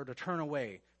or to turn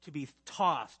away, to be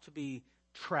tossed, to be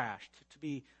trashed, to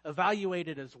be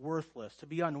evaluated as worthless, to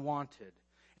be unwanted.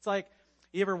 It's like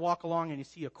you ever walk along and you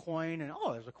see a coin and,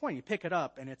 oh, there's a coin. You pick it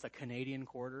up and it's a Canadian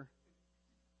quarter.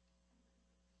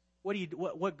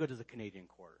 What good is a Canadian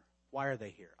quarter? Why are they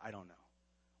here? I don't know.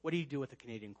 What do you do with a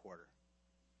Canadian quarter?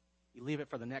 You leave it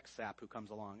for the next sap who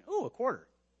comes along. Oh, a quarter.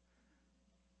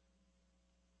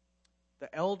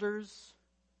 The elders,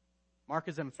 Mark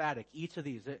is emphatic. Each of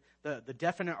these, the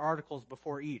definite articles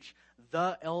before each.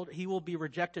 He will be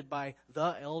rejected by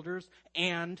the elders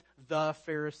and the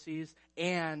Pharisees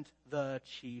and the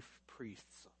chief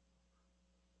priests.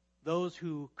 Those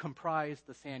who comprise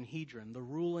the Sanhedrin,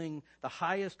 the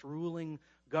highest ruling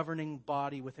governing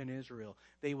body within Israel.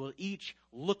 They will each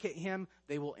look at him,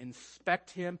 they will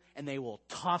inspect him, and they will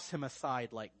toss him aside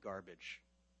like garbage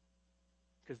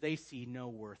because they see no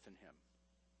worth in him.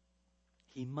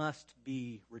 He must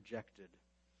be rejected.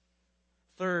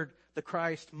 Third, the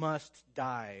Christ must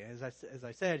die. As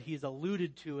I said, he's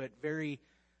alluded to it very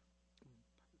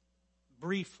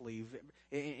briefly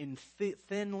in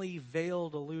thinly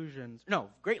veiled allusions. No,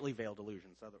 greatly veiled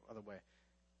allusions, other way.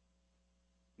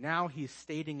 Now he's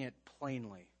stating it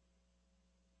plainly.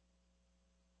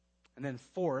 And then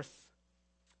fourth,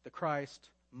 the Christ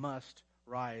must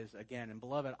rise again. And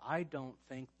beloved, I don't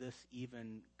think this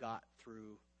even got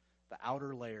through the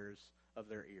outer layers of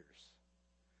their ears.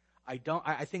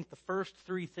 I think the first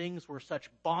three things were such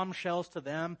bombshells to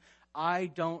them, I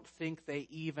don't think they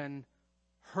even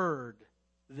heard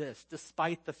this,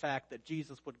 despite the fact that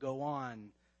Jesus would go on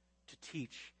to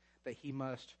teach that he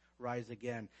must rise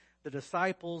again. The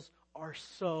disciples are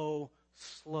so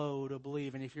slow to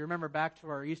believe. And if you remember back to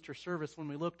our Easter service when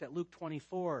we looked at Luke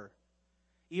 24,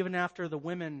 even after the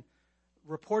women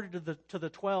reported to the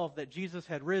 12 that Jesus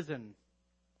had risen,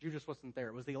 Judas wasn't there,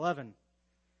 it was the 11.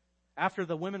 After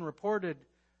the women reported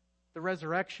the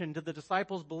resurrection, did the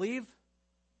disciples believe?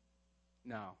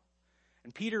 No.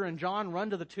 And Peter and John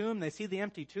run to the tomb. They see the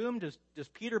empty tomb. Does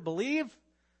Peter believe?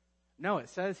 No, it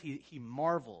says he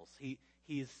marvels.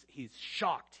 He's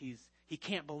shocked. He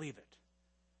can't believe it.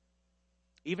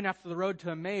 Even after the road to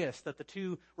Emmaus, that the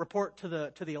two report to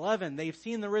the 11, they've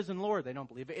seen the risen Lord. They don't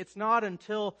believe it. It's not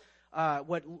until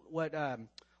what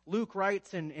Luke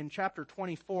writes in chapter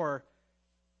 24,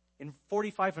 in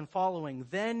 45 and following,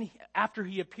 then after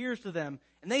he appears to them,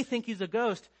 and they think he's a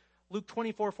ghost, Luke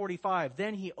 24:45,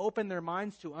 then he opened their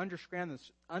minds to understand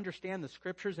the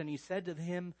scriptures, and he said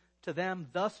to them,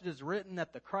 thus it is written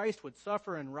that the Christ would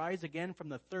suffer and rise again from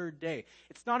the third day.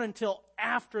 It's not until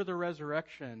after the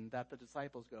resurrection that the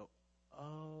disciples go,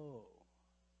 oh.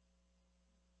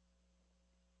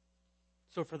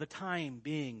 So for the time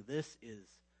being, this is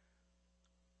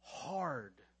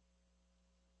hard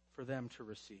for them to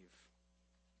receive.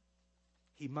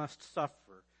 He must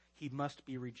suffer. He must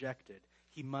be rejected.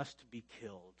 He must be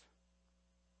killed.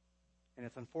 And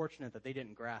it's unfortunate that they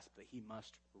didn't grasp that he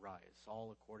must rise,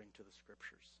 all according to the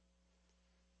scriptures.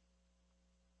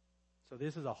 So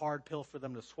this is a hard pill for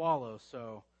them to swallow.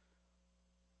 So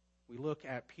we look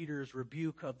at Peter's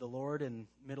rebuke of the Lord in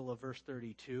middle of verse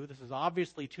 32. This is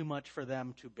obviously too much for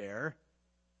them to bear.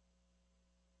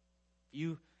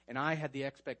 You and I had the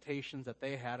expectations that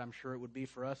they had. I'm sure it would be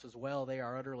for us as well. They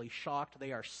are utterly shocked.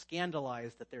 They are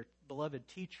scandalized that their beloved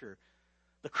teacher,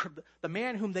 the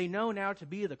man whom they know now to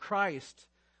be the Christ,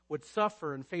 would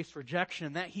suffer and face rejection,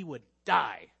 and that he would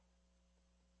die.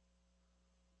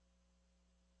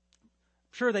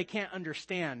 I'm sure they can't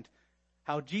understand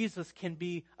how Jesus can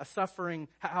be a suffering,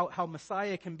 how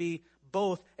Messiah can be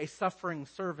both a suffering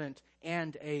servant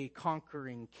and a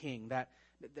conquering king. That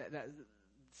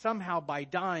somehow by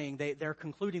dying, they're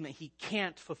concluding that he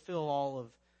can't fulfill all of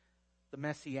the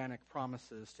messianic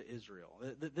promises to Israel.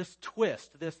 This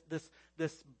twist,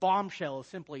 this bombshell is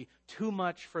simply too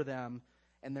much for them,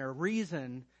 and their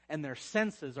reason and their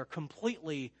senses are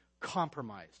completely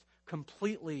compromised,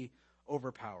 completely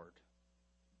overpowered.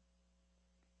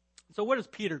 So what does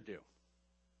Peter do?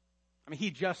 I mean,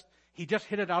 he just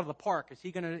hit it out of the park. Is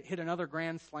he going to hit another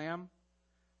grand slam?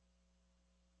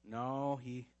 No,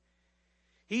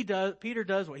 Peter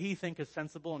does what he thinks is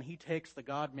sensible, and he takes the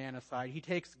God-man aside. He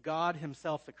takes God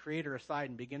himself, the Creator, aside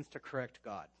and begins to correct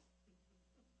God.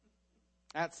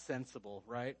 That's sensible,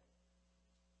 right?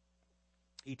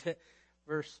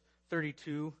 Verse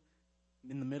 32,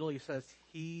 in the middle, he says,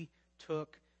 he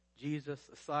took Jesus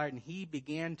aside and he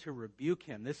began to rebuke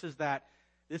him. This is that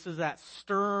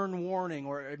stern warning,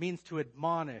 or it means to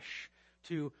admonish,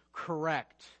 to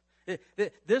correct.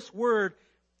 This word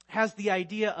has the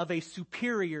idea of a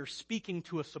superior speaking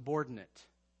to a subordinate.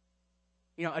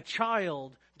 You know, a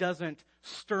child doesn't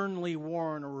sternly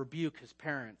warn or rebuke his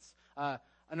parents. An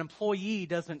employee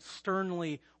doesn't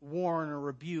sternly warn or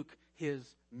rebuke his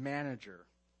manager.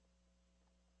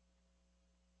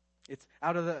 It's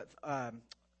out of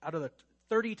the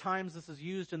 30 times this is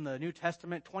used in the New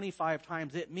Testament, 25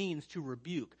 times it means to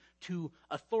rebuke, to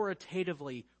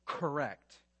authoritatively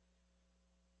correct.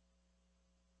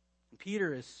 And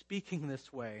Peter is speaking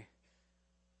this way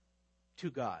to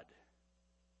God.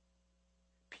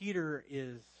 Peter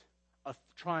is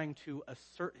trying to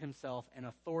assert himself and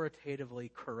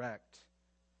authoritatively correct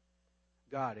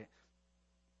God.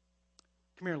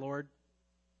 Come here, Lord.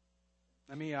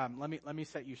 Let me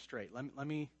set you straight. Let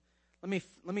me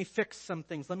fix some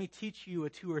things. Let me teach you a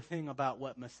tour thing about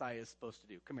what Messiah is supposed to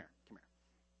do. Come here.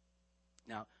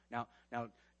 Now,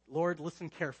 Lord, listen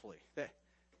carefully.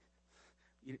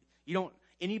 You don't.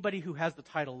 Anybody who has the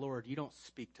title Lord, you don't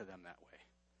speak to them that way.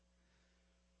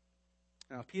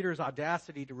 Now, Peter's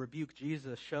audacity to rebuke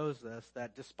Jesus shows us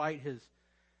that despite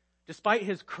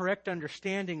his correct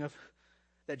understanding of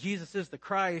that Jesus is the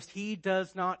Christ, he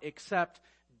does not accept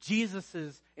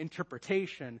Jesus'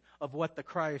 interpretation of what the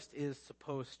Christ is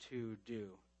supposed to do.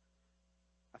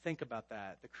 Now think about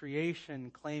that. The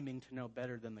creation claiming to know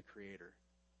better than the Creator.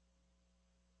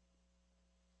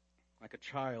 Like a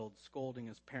child scolding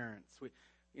his parents.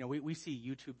 We see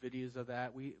YouTube videos of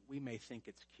that. We may think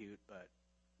it's cute, but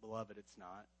beloved, it's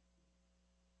not.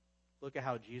 Look at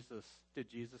how did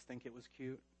Jesus think it was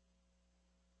cute?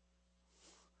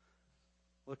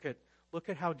 Look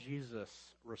at how Jesus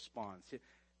responds.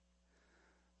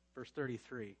 Verse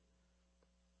 33.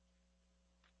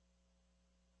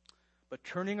 But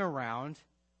turning around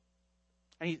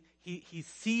And he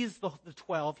sees the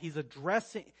 12. He's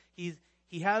addressing,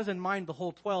 he has in mind the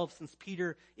whole 12 since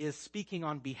Peter is speaking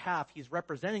on behalf. He's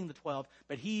representing the 12,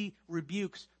 but he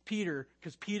rebukes Peter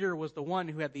because Peter was the one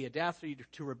who had the audacity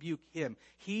to rebuke him.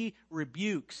 He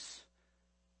rebukes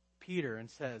Peter and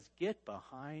says, "Get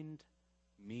behind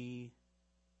me,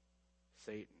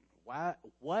 Satan."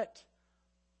 What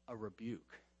a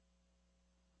rebuke.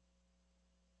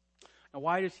 Now,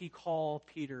 why does he call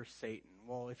Peter Satan?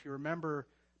 Well, if you remember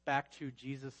back to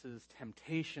Jesus'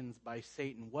 temptations by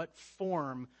Satan, what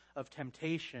form of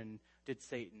temptation did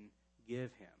Satan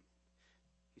give him?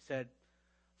 He said,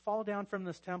 "Fall down from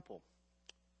this temple,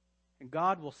 and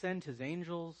God will send his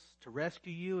angels to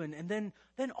rescue you, and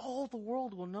then all the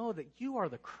world will know that you are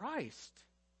the Christ.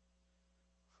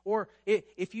 Or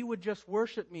if you would just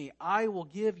worship me, I will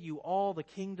give you all the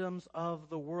kingdoms of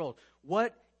the world."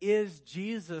 What is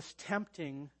Jesus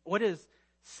tempting? What is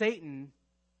Satan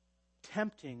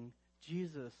tempting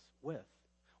Jesus with?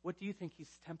 What do you think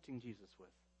he's tempting Jesus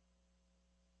with?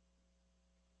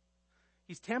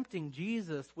 He's tempting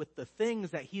Jesus with the things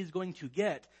that he's going to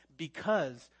get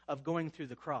because of going through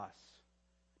the cross.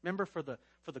 Remember, for the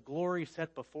glory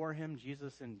set before him,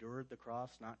 Jesus endured the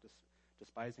cross, not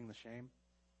despising the shame.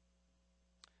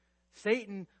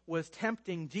 Satan was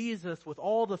tempting Jesus with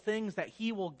all the things that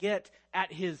he will get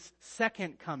at his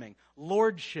second coming: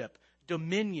 lordship,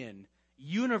 dominion,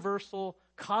 universal,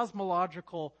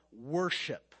 cosmological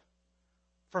worship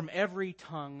from every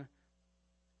tongue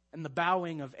and the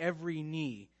bowing of every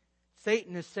knee.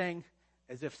 Satan is saying,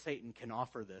 as if Satan can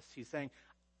offer this, he's saying,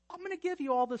 "I'm going to give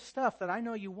you all this stuff that I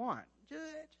know you want. You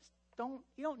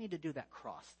don't need to do that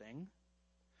cross thing.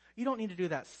 You don't need to do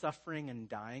that suffering and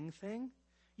dying thing.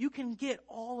 You can get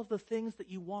all of the things that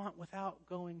you want without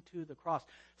going to the cross."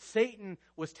 Satan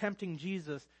was tempting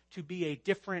Jesus to be a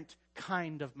different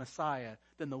kind of Messiah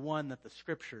than the one that the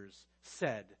Scriptures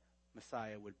said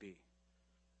Messiah would be.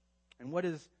 And what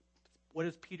is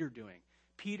Peter doing?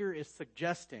 Peter is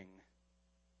suggesting,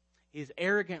 he's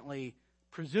arrogantly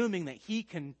presuming that he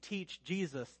can teach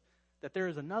Jesus that there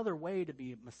is another way to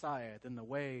be Messiah than the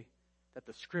way that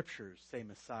the Scriptures say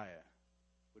Messiah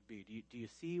would be. Do you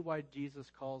see why Jesus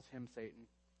calls him Satan?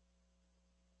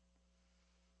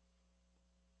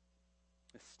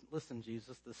 Listen,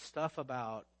 Jesus, the stuff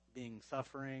about being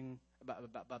suffering,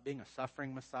 about being a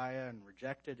suffering Messiah and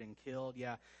rejected and killed,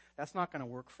 yeah, that's not going to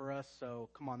work for us. So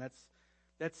come on,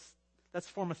 let's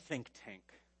form a think tank.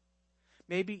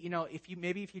 Maybe if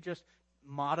you just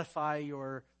modify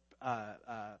your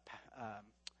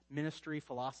ministry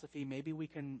philosophy, maybe we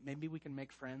can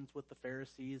make friends with the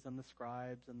Pharisees and the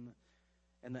scribes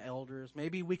and the elders.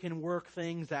 Maybe we can work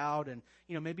things out, and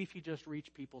maybe if you just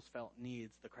reach people's felt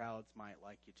needs, the crowds might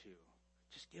like you too.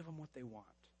 Just give them what they want.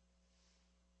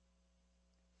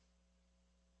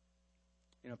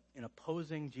 In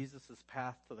opposing Jesus'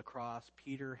 path to the cross,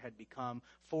 Peter had become,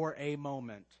 for a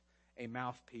moment, a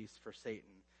mouthpiece for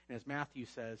Satan. And as Matthew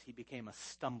says, he became a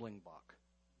stumbling block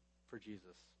for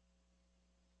Jesus.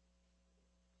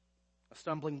 A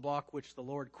stumbling block which the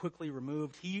Lord quickly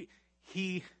removed.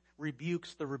 He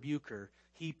rebukes the rebuker.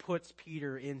 He puts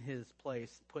Peter in his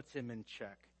place, puts him in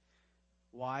check.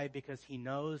 Why? Because he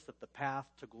knows that the path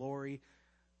to glory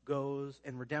goes,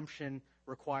 and redemption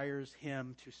requires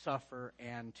him to suffer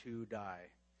and to die.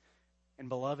 And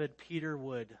beloved, Peter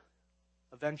would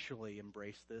eventually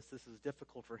embrace this. This is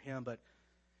difficult for him, but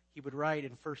he would write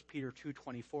in 1 Peter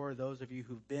 2:24. Those of you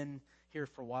who've been here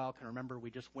for a while can remember we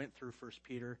just went through 1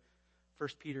 Peter.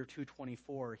 1 Peter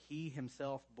 2:24, he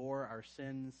himself bore our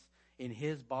sins in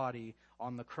his body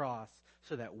on the cross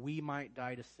so that we might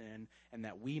die to sin and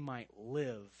that we might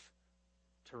live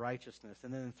to righteousness.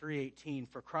 And then in 3:18,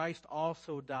 for Christ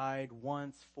also died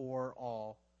once for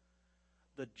all,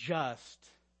 the just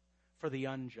for the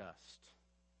unjust,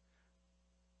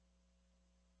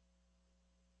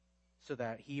 so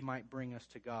that he might bring us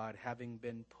to God, having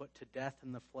been put to death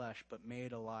in the flesh but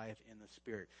made alive in the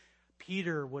Spirit.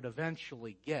 Peter would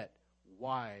eventually get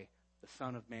why the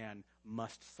Son of Man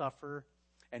must suffer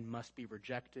and must be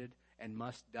rejected and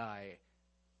must die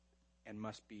and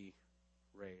must be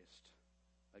raised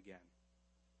again.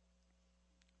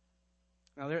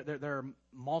 Now, there are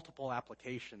multiple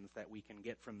applications that we can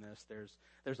get from this.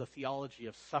 There's a theology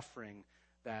of suffering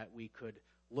that we could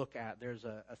look at. There's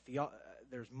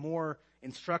there's more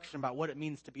instruction about what it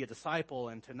means to be a disciple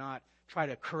and to not try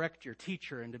to correct your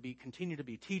teacher and to continue to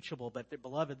be teachable. But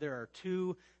beloved, there are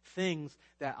two things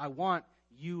that I want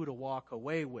you to walk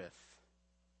away with.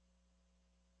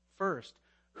 First,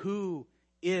 who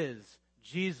is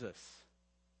Jesus?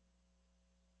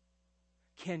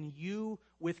 Can you,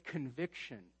 with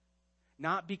conviction,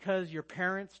 Not because your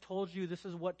parents told you this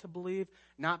is what to believe,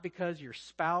 not because your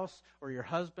spouse or your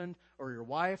husband or your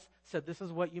wife said this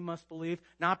is what you must believe,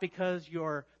 not because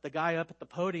the guy up at the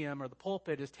podium or the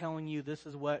pulpit is telling you this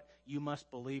is what you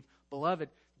must believe. Beloved,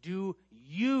 do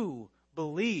you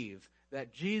believe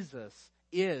that Jesus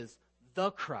is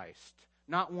the Christ?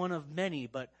 Not one of many,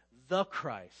 but the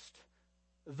Christ,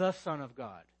 the Son of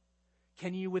God.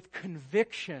 Can you with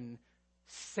conviction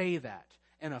say that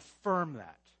and affirm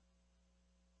that?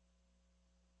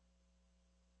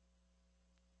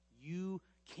 You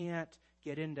can't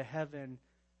get into heaven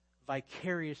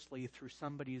vicariously through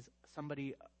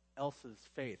somebody else's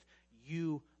faith.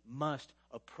 You must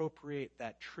appropriate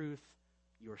that truth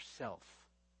yourself.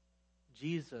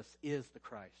 Jesus is the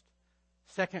Christ.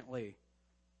 Secondly,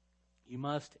 you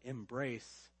must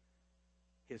embrace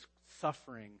his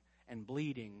suffering and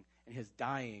bleeding and his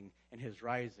dying and his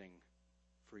rising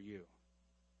for you.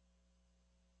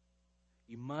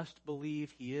 You must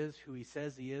believe he is who he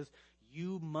says he is.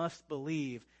 You must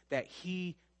believe that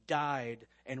he died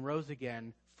and rose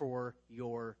again for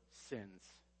your sins.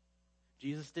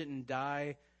 Jesus didn't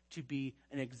die to be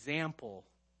an example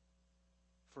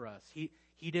for us. He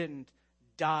didn't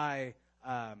die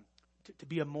to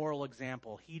be a moral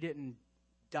example. He didn't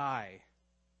die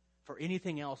for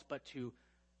anything else but to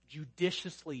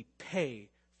judiciously pay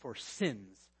for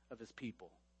sins of his people.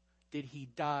 Did he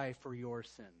die for your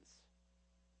sins?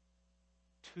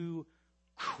 Two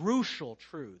crucial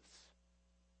truths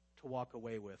to walk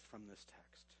away with from this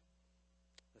text.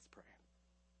 Let's pray.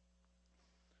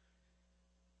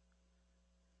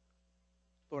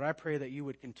 Lord, I pray that you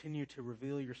would continue to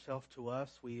reveal yourself to us.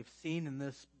 We have seen in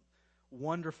this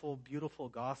wonderful, beautiful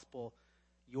gospel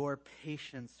your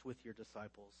patience with your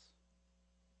disciples.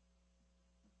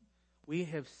 We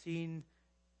have seen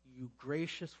you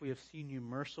gracious. We have seen you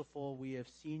merciful. We have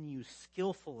seen you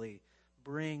skillfully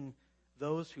bring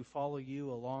those who follow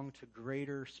you along to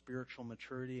greater spiritual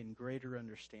maturity and greater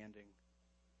understanding.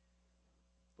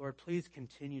 Lord, please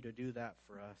continue to do that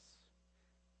for us.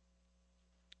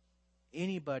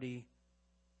 Anybody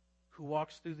who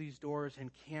walks through these doors and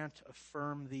can't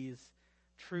affirm these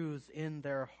truths in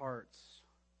their hearts,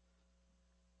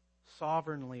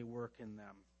 sovereignly work in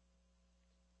them.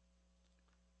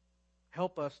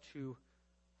 Help us to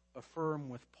affirm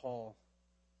with Paul.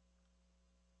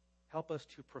 Help us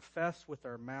to profess with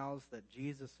our mouths that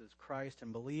Jesus is Christ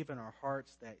and believe in our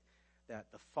hearts that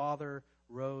the Father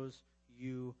rose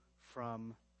you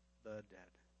from the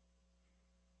dead.